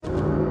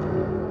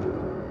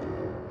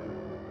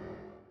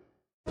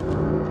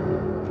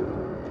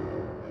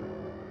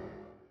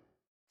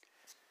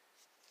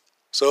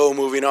So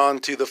moving on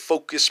to the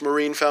Focus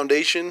Marine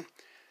Foundation.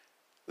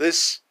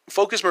 This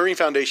Focus Marine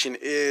Foundation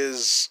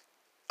is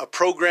a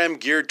program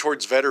geared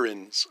towards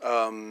veterans.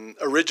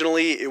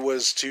 Originally, it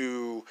was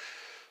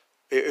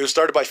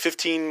started by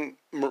 15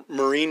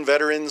 Marine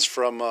veterans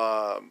from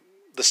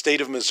the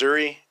state of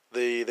Missouri.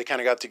 They kind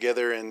of got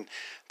together and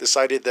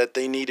decided that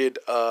they needed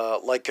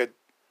like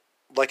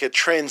a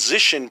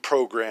transition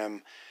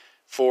program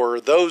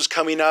for those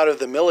coming out of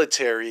the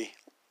military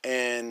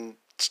and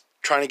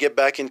trying to get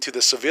back into the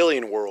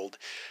civilian world,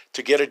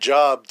 to get a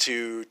job,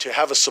 to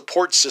have a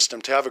support system,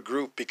 to have a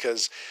group,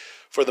 because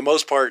for the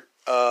most part,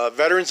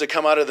 veterans that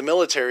come out of the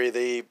military,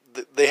 they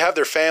have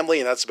their family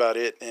and that's about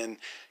it, and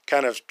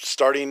kind of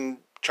trying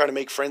to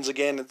make friends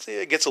again,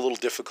 it gets a little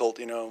difficult,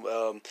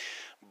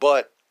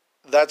 but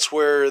that's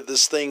where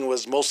this thing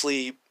was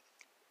mostly,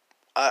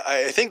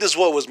 I think this is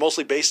what was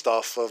mostly based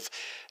off of,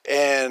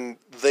 and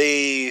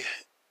they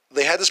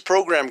had this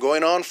program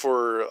going on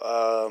for,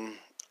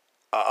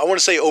 I want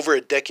to say over a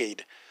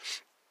decade,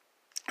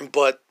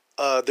 but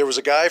there was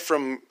a guy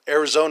from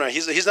Arizona.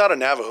 He's not a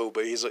Navajo,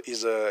 but he's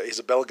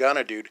a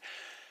Belgana dude.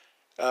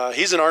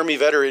 He's an Army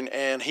veteran,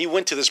 and he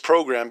went to this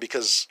program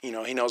because he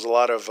knows a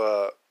lot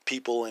of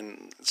people,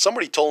 and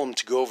somebody told him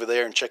to go over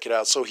there and check it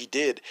out. So he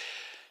did.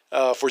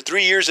 For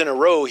 3 years in a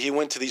row, he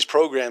went to these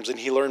programs and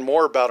he learned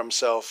more about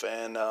himself.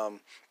 And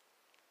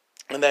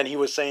then he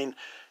was saying,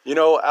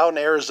 out in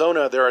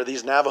Arizona, there are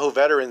these Navajo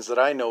veterans that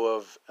I know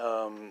of.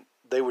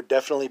 They would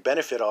definitely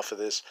benefit off of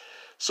this.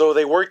 So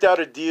they worked out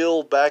a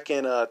deal back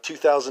in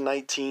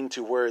 2019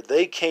 to where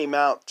they came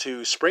out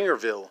to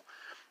Springerville,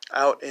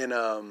 out in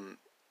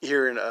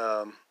here in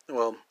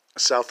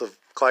south of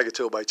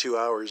Klagetoh by 2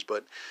 hours,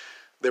 but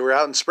they were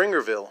out in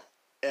Springerville,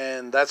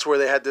 and that's where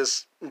they had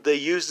this. They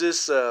used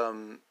this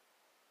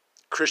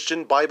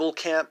Christian Bible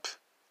camp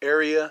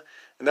area,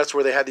 and that's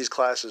where they had these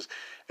classes.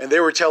 And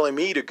they were telling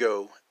me to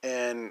go,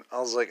 and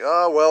I was like,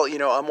 oh well,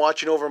 I'm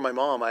watching over my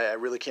mom. I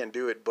really can't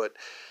do it, but.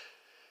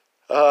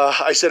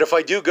 I said, if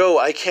I do go,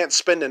 I can't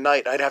spend a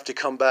night. I'd have to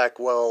come back.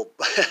 Well,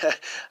 I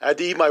had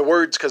to eat my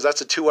words because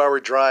that's a 2-hour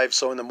drive.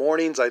 So in the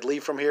mornings, I'd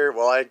leave from here.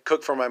 Well, I'd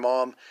cook for my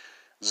mom,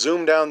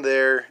 zoom down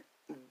there,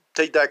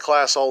 take that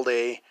class all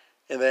day.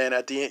 And then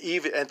at the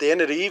end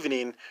of the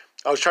evening,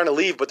 I was trying to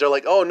leave, but they're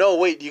like, oh, no,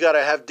 wait, you got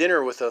to have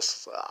dinner with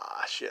us.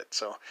 Ah, shit.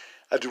 So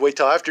I had to wait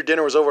till after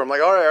dinner was over. I'm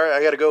like, all right,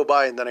 I got to go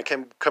by. And then I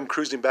come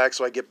cruising back.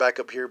 So I get back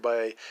up here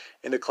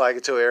in the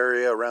Klagetoh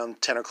area around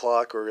 10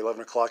 o'clock or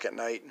 11 o'clock at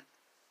night.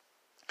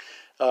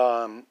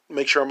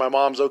 Make sure my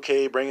mom's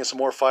okay, bring in some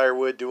more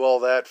firewood, do all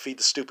that, feed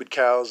the stupid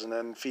cows, and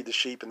then feed the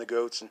sheep and the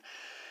goats, and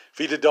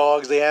feed the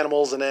dogs, the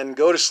animals, and then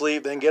go to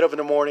sleep, then get up in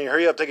the morning,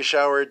 hurry up, take a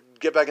shower,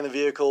 get back in the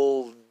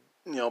vehicle,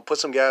 put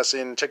some gas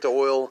in, check the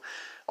oil,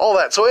 all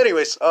that. So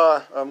anyways,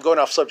 I'm going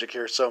off subject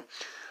here. So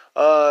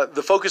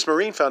the Focus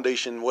Marine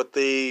Foundation, what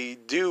they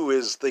do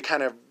is they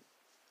kind of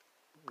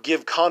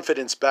give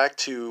confidence back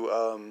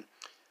to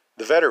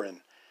the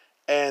veteran.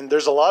 And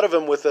there's a lot of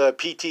them with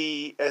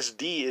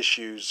PTSD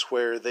issues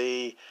where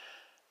they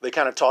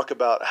kind of talk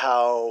about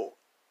how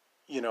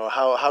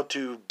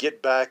to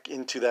get back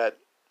into that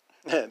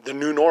the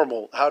new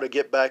normal, how to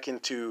get back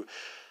into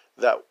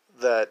that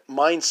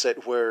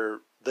mindset where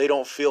they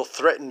don't feel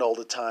threatened all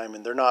the time,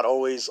 and they're not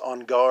always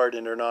on guard,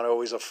 and they're not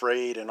always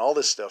afraid, and all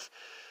this stuff.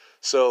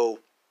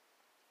 So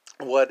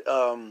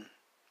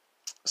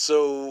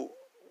so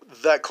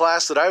that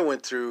class that I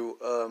went through,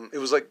 it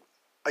was like,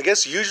 I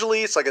guess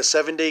usually it's like a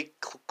 7-day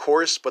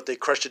course, but they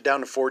crushed it down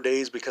to 4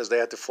 days because they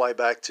had to fly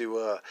back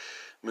to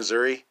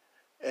Missouri.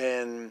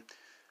 And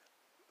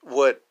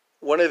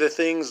one of the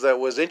things that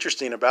was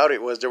interesting about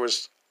it was there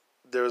was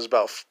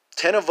about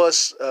 10 of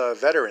us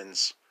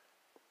veterans,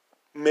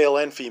 male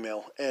and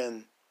female,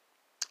 and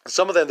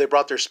some of them, they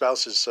brought their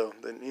spouses. So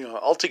then,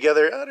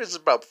 altogether there's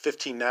about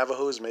 15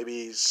 Navajos,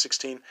 maybe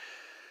 16.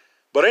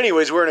 But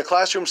anyways, we're in a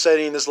classroom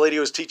setting. This lady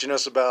was teaching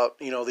us about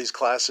these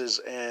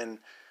classes, and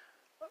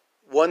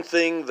one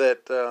thing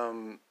that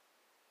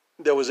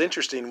that was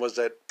interesting was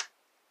that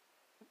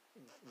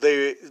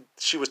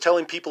she was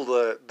telling people,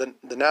 the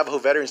Navajo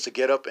veterans, to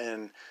get up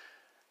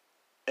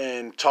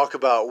and talk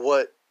about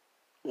what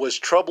was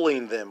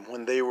troubling them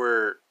when they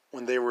were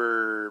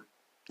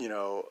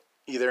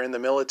either in the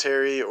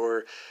military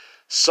or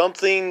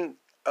something,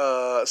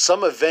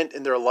 some event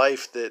in their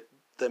life that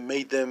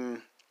made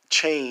them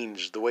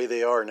change the way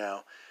they are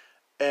now.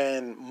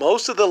 And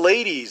most of the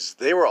ladies,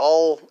 it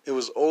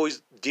was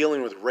always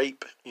dealing with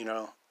rape,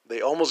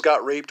 They almost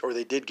got raped, or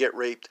they did get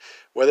raped,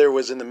 whether it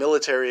was in the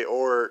military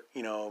or,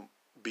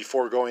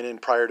 before going in,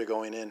 prior to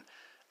going in.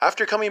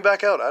 After coming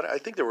back out, I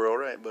think they were all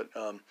right. But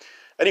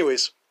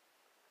anyways,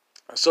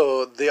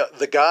 so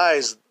the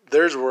guys,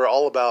 theirs were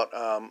all about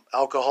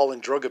alcohol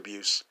and drug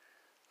abuse.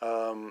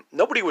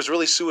 Nobody was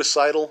really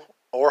suicidal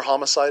or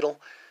homicidal.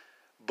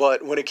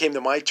 But when it came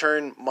to my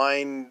turn,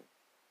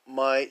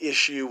 my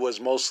issue was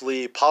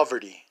mostly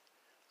poverty.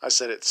 I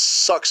said, it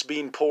sucks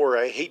being poor.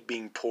 I hate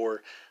being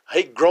poor. I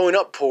hate growing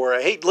up poor.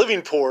 I hate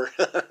living poor.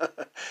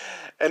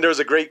 And there was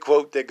a great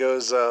quote that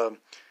goes,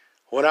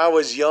 when I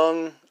was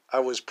young, I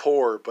was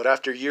poor, but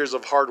after years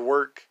of hard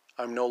work,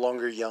 I'm no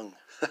longer young.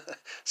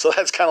 So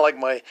that's kind of like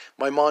my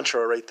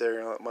mantra right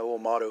there, my little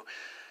motto.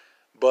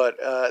 But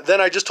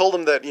then I just told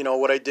them that,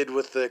 what I did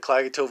with the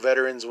Klagetoh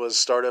veterans was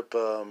start up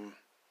a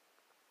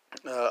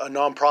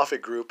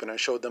nonprofit group, and I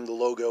showed them the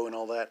logo and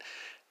all that.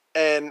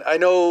 And I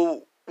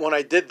know when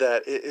I did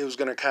that, it was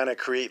going to kind of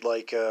create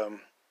like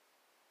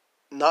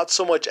not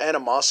so much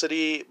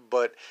animosity,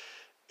 but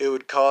it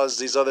would cause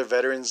these other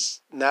veterans,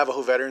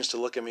 Navajo veterans, to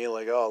look at me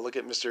like, oh, look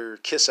at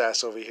Mr. Kiss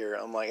Ass over here.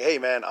 I'm like, hey,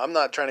 man, I'm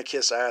not trying to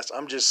kiss ass.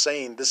 I'm just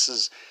saying this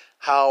is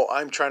how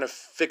I'm trying to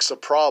fix a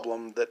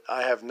problem that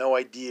I have no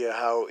idea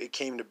how it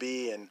came to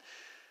be. And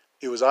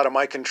it was out of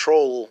my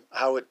control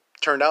how it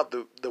turned out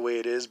the way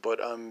it is,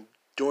 but I'm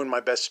doing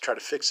my best to try to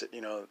fix it.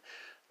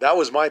 That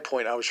was my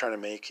point I was trying to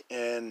make.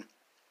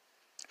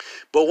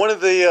 But one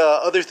of the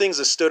other things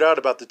that stood out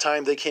about the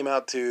time they came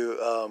out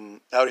to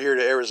out here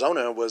to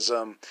Arizona was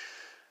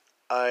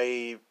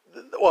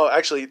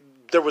actually,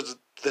 there was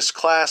this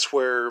class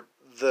where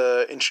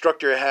the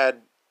instructor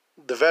had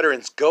the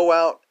veterans go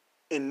out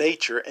in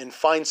nature and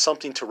find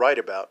something to write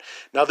about.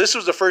 Now, this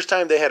was the first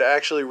time they had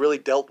actually really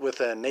dealt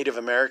with Native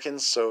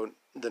Americans, so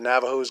the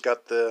Navajos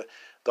got the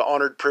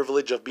honored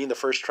privilege of being the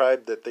first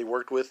tribe that they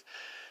worked with.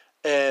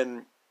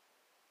 And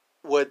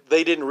what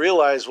they didn't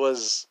realize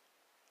was,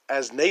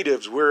 as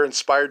natives, we're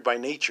inspired by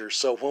nature.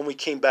 So when we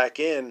came back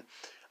in,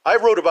 I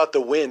wrote about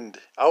the wind.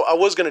 I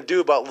was going to do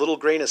about little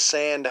grain of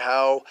sand,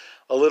 how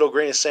a little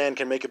grain of sand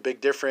can make a big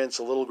difference.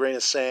 A little grain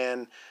of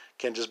sand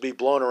can just be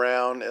blown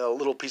around. A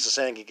little piece of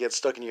sand can get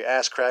stuck in your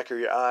ass crack or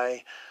your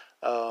eye.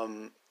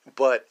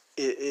 But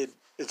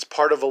it's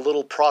part of a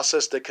little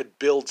process that could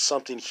build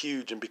something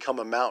huge and become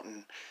a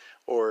mountain.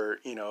 Or,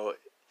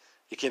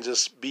 it can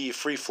just be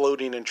free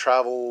floating and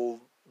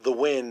travel the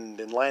wind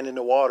and land in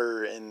the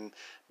water and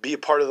be a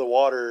part of the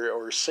water,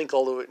 or sink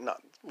all the way,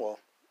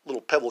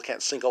 little pebble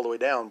can't sink all the way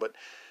down, but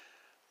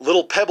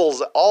little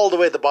pebbles all the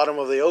way at the bottom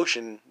of the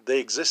ocean, they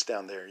exist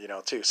down there,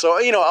 too. So,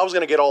 I was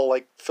going to get all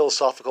like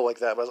philosophical like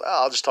that, but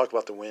I'll just talk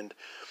about the wind.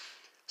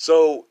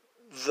 So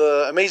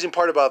the amazing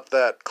part about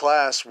that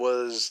class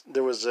was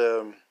there's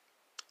a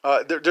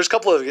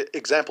couple of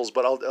examples,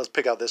 but I'll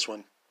pick out this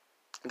one.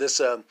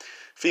 This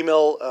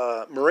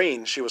female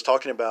Marine, she was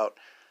looking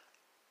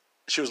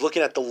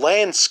at the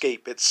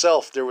landscape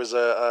itself. There was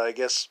I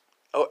guess,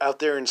 out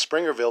there in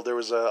Springerville, there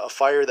was a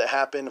fire that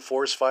happened, a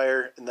forest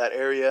fire in that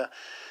area.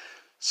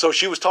 So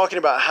she was talking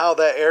about how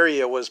that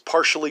area was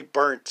partially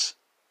burnt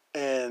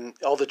and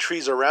all the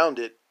trees around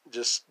it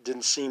just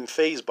didn't seem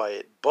fazed by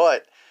it.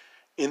 But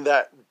in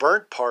that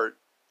burnt part,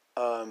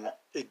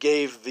 it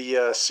gave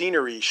the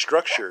scenery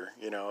structure,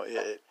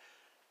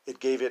 it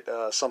gave it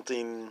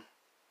something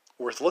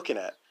worth looking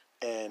at,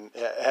 and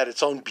it had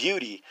its own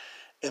beauty.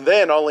 And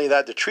then not only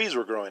that, the trees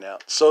were growing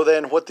out. So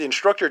then what the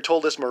instructor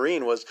told this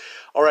Marine was,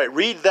 all right,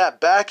 read that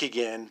back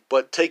again,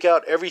 but take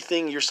out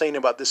everything you're saying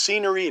about the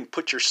scenery and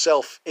put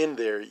yourself in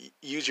there.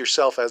 Use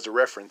yourself as the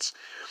reference.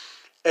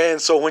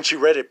 And so when she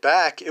read it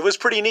back, it was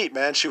pretty neat,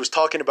 man. She was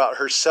talking about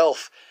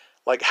herself.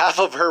 Like half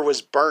of her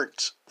was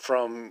burnt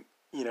from,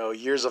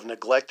 years of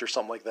neglect or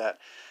something like that.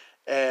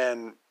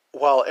 And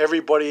while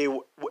everybody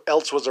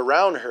else was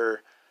around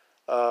her,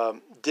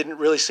 didn't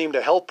really seem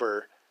to help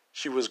her,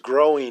 she was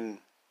growing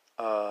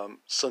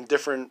some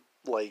different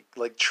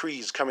like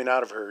trees coming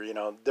out of her,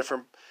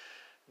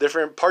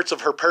 different parts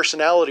of her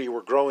personality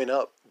were growing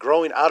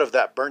out of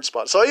that burnt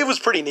spot. So it was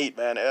pretty neat,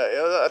 man.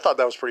 I thought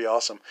that was pretty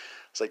awesome.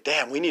 It's like,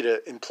 damn, we need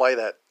to imply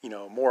that,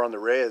 more on the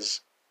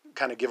res,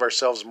 kind of give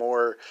ourselves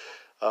more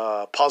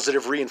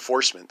positive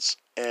reinforcements.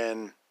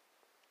 And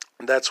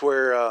that's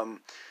where,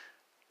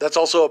 that's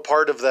also a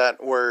part of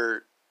that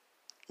where,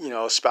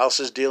 a spouse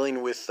is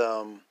dealing with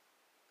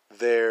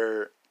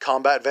their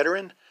combat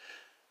veteran.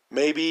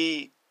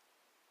 Maybe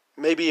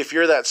if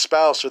you're that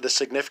spouse or the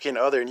significant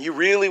other and you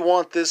really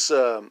want this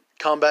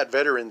combat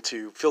veteran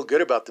to feel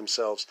good about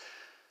themselves,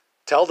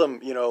 tell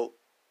them,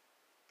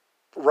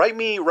 write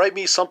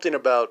me something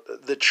about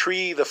the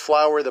tree, the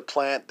flower, the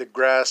plant, the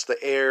grass,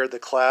 the air, the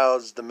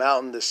clouds, the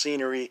mountain, the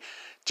scenery,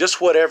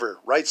 just whatever.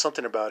 Write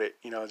something about it.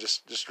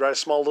 Just write a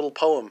small little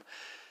poem.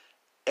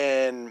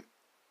 And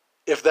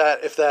if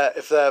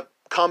that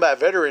combat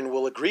veteran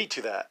will agree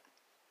to that,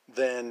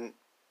 then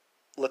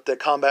let the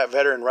combat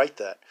veteran write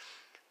that.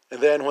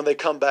 And then when they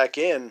come back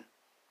in,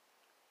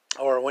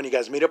 or when you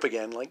guys meet up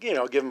again,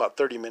 give them about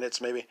 30 minutes,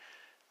 maybe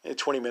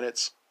 20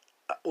 minutes,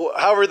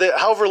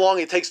 however long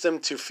it takes them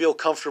to feel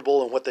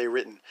comfortable in what they've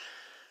written.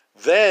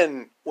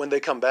 Then when they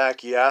come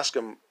back, you ask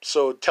them,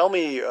 so tell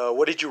me,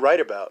 what did you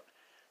write about?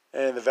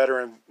 And the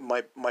veteran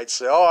might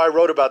say, oh, I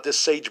wrote about this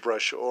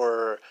sagebrush,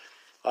 or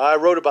I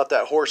wrote about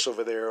that horse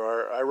over there,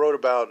 or I wrote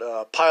about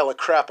a pile of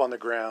crap on the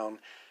ground.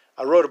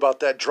 I wrote about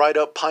that dried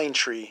up pine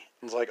tree.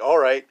 And it's like, all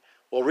right,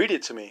 well, read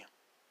it to me.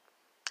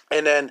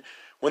 And then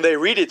when they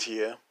read it to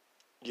you,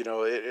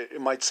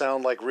 it might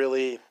sound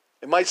really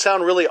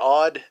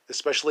odd,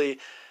 especially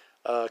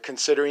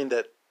considering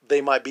that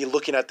they might be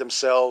looking at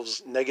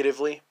themselves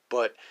negatively.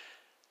 But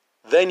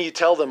then you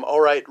tell them,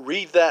 all right,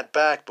 read that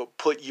back, but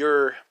put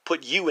you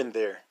in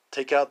there.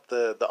 Take out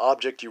the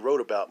object you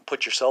wrote about and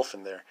put yourself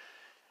in there.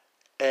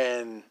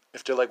 And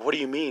if they're like, what do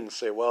you mean?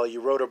 Say, well,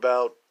 you wrote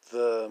about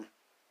the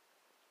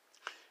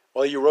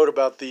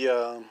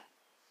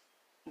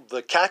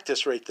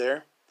cactus right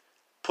there.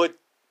 Put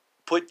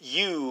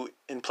you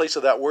in place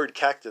of that word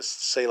cactus.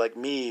 Say like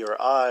me or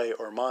I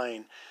or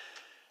mine,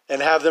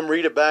 and have them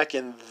read it back,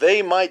 and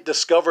they might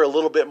discover a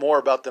little bit more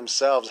about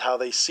themselves, how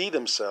they see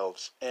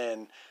themselves,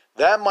 and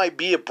that might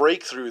be a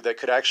breakthrough that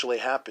could actually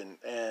happen.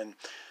 And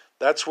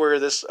that's where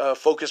this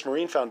Focus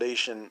Marine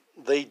Foundation,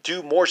 they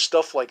do more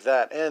stuff like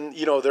that. And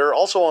they're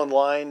also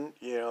online.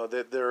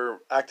 They're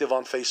active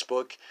on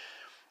Facebook,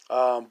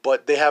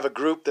 but they have a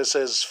group that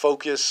says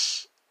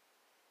Focus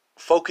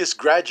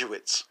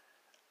Graduates,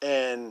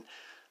 and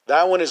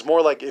that one is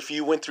more like if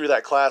you went through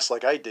that class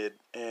like I did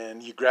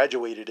and you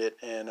graduated it,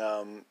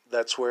 and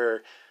that's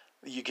where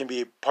you can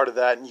be part of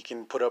that, and you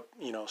can put up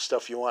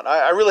stuff you want.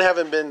 I really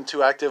haven't been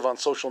too active on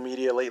social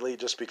media lately,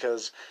 just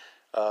because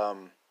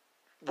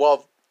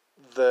well,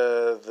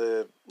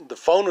 the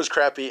phone was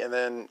crappy, and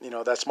then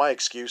that's my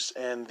excuse,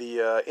 and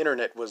the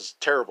internet was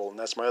terrible, and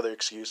that's my other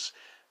excuse.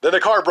 Then the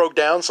car broke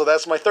down, so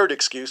that's my third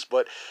excuse.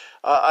 But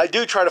I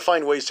do try to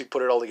find ways to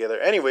put it all together.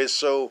 Anyways,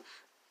 so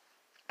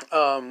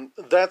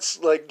that's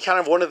like kind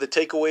of one of the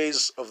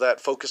takeaways of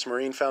that Focus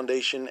Marine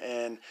Foundation.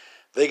 And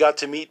they got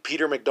to meet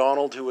Peter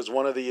McDonald, who was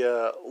one of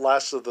the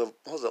last of the,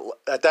 what was it,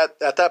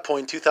 at that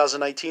point,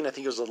 2019, I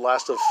think it was the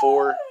last of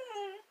 4.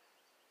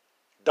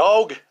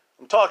 Dog,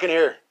 I'm talking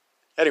here.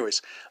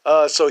 Anyways,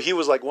 so he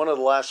was like one of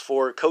the last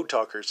 4 code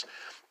talkers.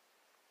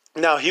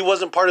 Now, he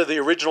wasn't part of the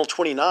original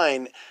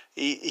 29.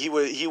 He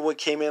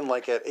came in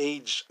like at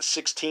age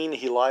 16.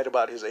 He lied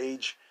about his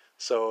age,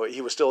 so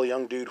he was still a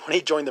young dude when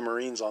he joined the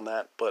Marines on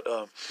that. But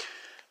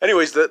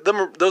anyways,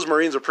 those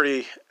Marines are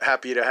pretty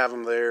happy to have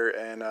him there,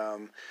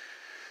 and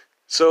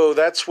so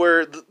that's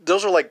where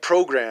those are like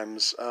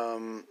programs.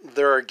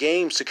 There are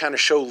games to kind of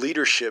show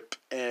leadership,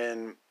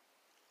 and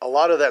a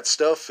lot of that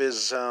stuff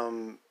is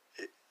I'm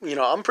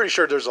pretty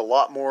sure there's a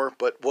lot more,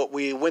 but what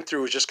we went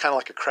through was just kind of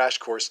like a crash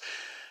course.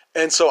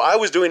 And so I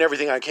was doing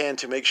everything I can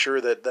to make sure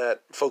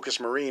that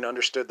Focus Marine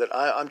understood that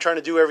I'm trying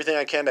to do everything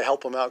I can to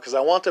help them out, because I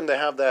want them to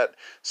have that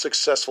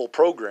successful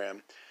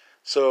program,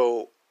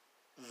 so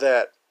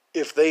that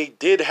if they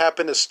did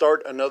happen to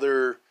start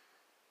another,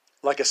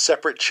 like a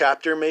separate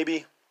chapter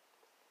maybe,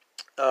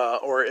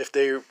 or if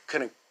they're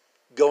kind of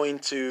going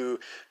to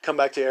come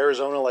back to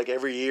Arizona like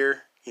every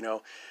year,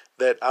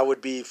 that I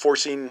would be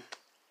forcing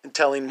and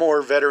telling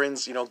more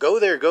veterans, go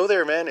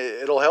there, man,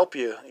 it'll help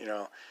you,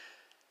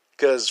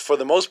 Because for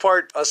the most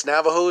part, us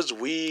Navajos,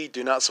 we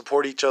do not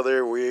support each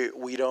other.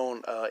 We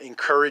don't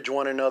encourage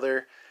one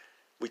another.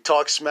 We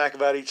talk smack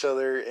about each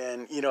other,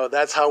 and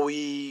that's how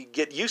we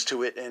get used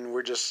to it. And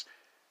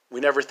we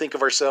never think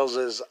of ourselves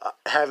as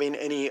having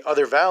any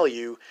other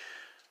value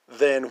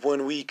than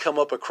when we come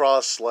up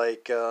across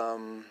like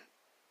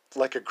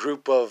a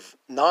group of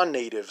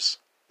non-natives.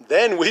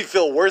 Then we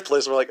feel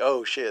worthless. We're like,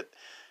 oh shit,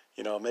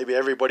 maybe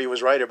everybody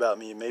was right about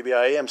me. Maybe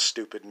I am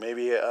stupid.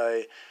 Maybe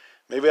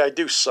I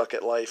do suck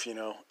at life,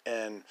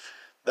 and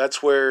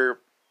that's where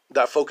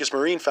that Focus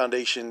Marine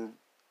Foundation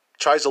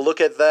tries to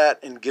look at that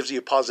and gives you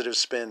a positive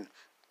spin.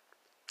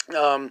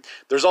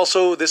 There's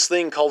also this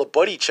thing called a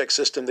buddy check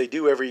system they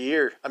do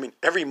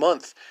every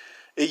month.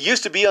 It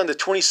used to be on the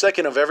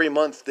 22nd of every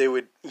month.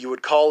 You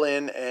would call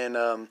in,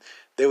 and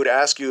they would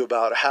ask you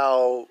about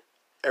how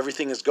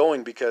everything is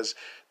going, because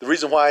the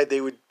reason why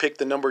they would pick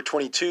the number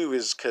 22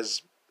 is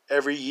because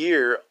every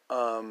year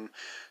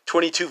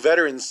 22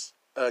 veterans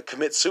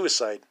commit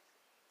suicide.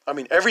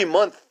 Every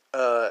month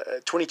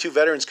 22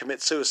 veterans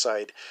commit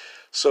suicide.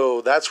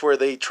 So that's where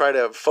they try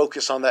to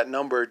focus on that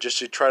number, just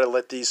to try to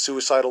let these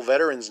suicidal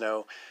veterans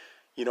know,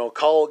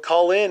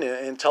 call in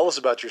and tell us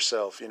about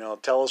yourself.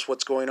 Tell us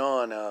what's going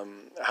on.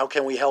 How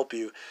can we help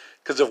you?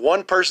 Because if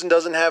one person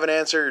doesn't have an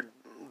answer,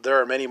 there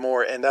are many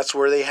more. And that's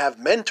where they have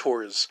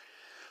mentors.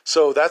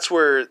 So that's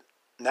where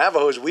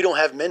Navajos, we don't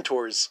have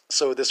mentors.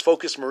 So this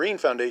Focus Marine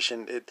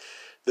Foundation,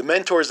 the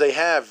mentors they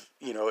have,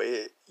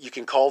 you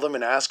can call them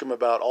and ask them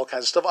about all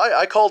kinds of stuff.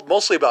 I called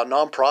mostly about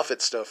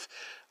nonprofit stuff.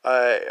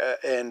 I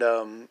don't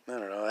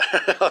know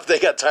if they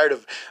got tired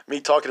of me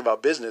talking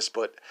about business,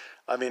 but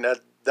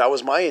that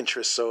was my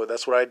interest. So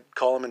that's what I'd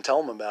call them and tell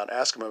them about,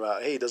 ask them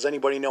about, hey, does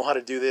anybody know how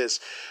to do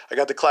this? I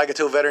got the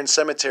Klagetoh Veteran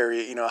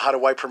Cemetery, how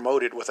do I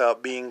promote it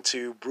without being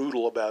too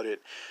brutal about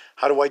it?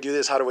 How do I do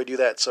this? How do I do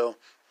that? So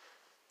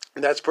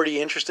that's pretty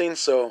interesting.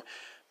 So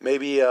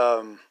maybe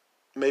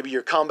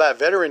your combat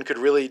veteran could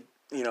really,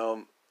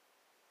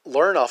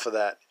 learn off of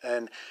that.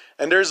 And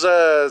there's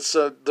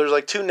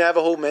like 2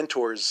 Navajo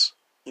mentors,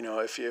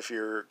 if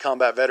your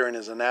combat veteran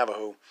is a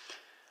Navajo.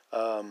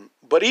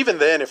 But even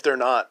then, if they're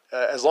not,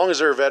 as long as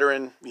they're a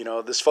veteran,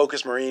 this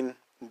Focus Marine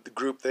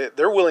group,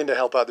 they're willing to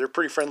help out. They're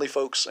pretty friendly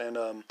folks.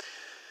 And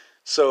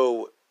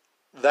so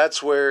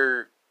that's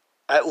where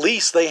at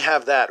least they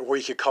have that where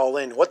you could call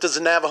in. What does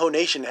the Navajo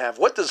Nation have?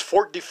 What does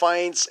Fort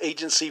Defiance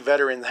Agency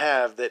veteran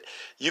have that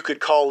you could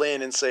call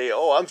in and say,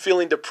 oh, I'm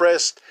feeling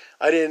depressed.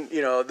 I didn't,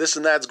 this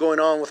and that's going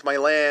on with my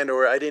land,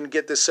 or I didn't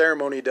get this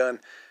ceremony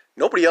done.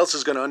 Nobody else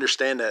is going to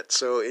understand that.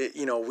 So,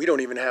 we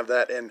don't even have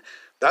that. And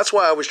that's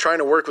why I was trying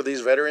to work with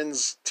these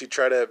veterans to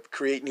try to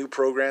create new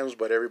programs,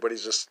 but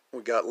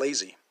we got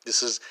lazy.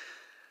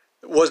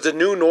 Was the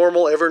new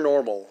normal ever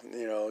normal?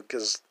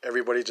 Because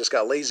everybody just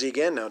got lazy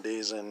again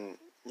nowadays, and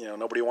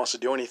nobody wants to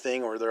do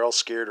anything, or they're all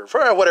scared, or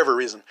for whatever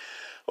reason.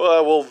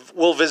 Well,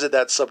 we'll visit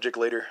that subject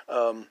later.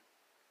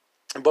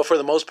 But for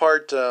the most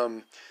part,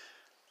 you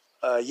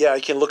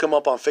can look them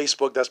up on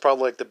Facebook. That's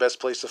probably like the best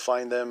place to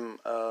find them.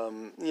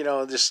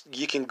 Just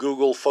you can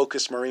Google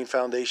Focus Marine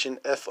Foundation,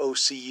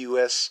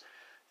 FOCUS,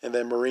 and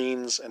then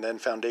Marines, and then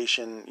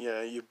Foundation.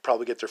 You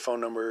probably get their phone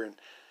number, and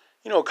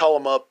call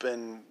them up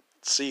and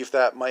see if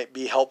that might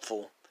be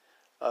helpful.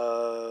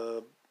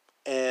 They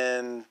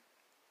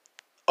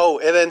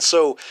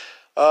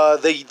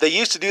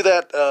used to do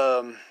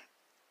that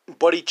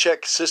buddy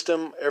check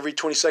system every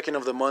 22nd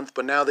of the month,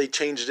 but now they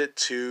changed it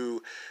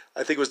to,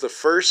 I think it was the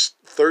first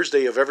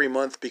Thursday of every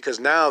month, because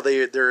now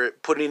they're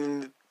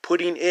putting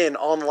in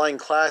online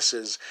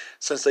classes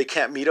since they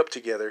can't meet up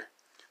together.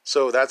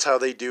 So that's how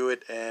they do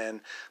it.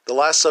 And the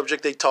last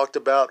subject they talked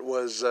about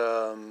was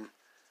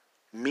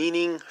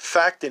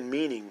fact and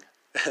meaning.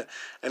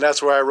 And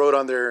that's where I wrote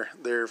on their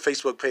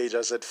Facebook page,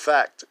 I said,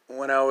 fact.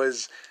 When I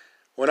was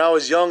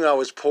young, I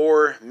was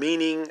poor.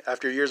 Meaning,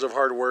 after years of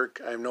hard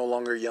work, I'm no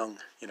longer young.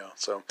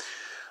 So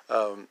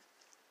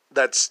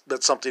that's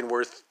something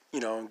worth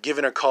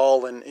giving a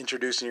call and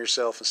introducing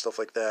yourself and stuff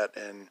like that.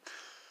 And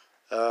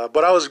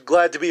but I was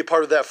glad to be a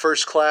part of that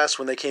first class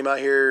when they came out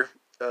here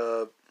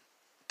to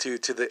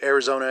the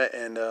Arizona,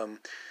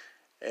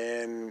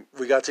 and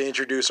we got to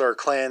introduce our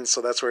clans.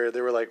 So that's where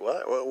they were like,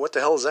 what the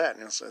hell is that?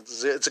 And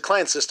it's a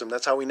clan system.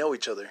 That's how we know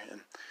each other.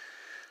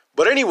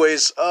 But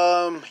anyways,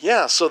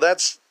 so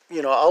that's,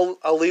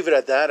 I'll leave it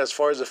at that as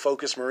far as the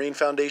Focus Marine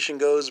Foundation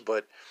goes.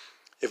 But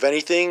if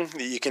anything,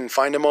 you can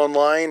find them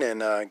online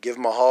and give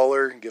them a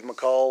holler, give them a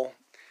call,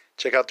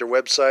 check out their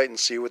website and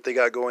see what they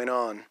got going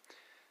on.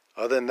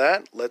 Other than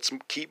that, let's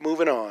keep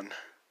moving on.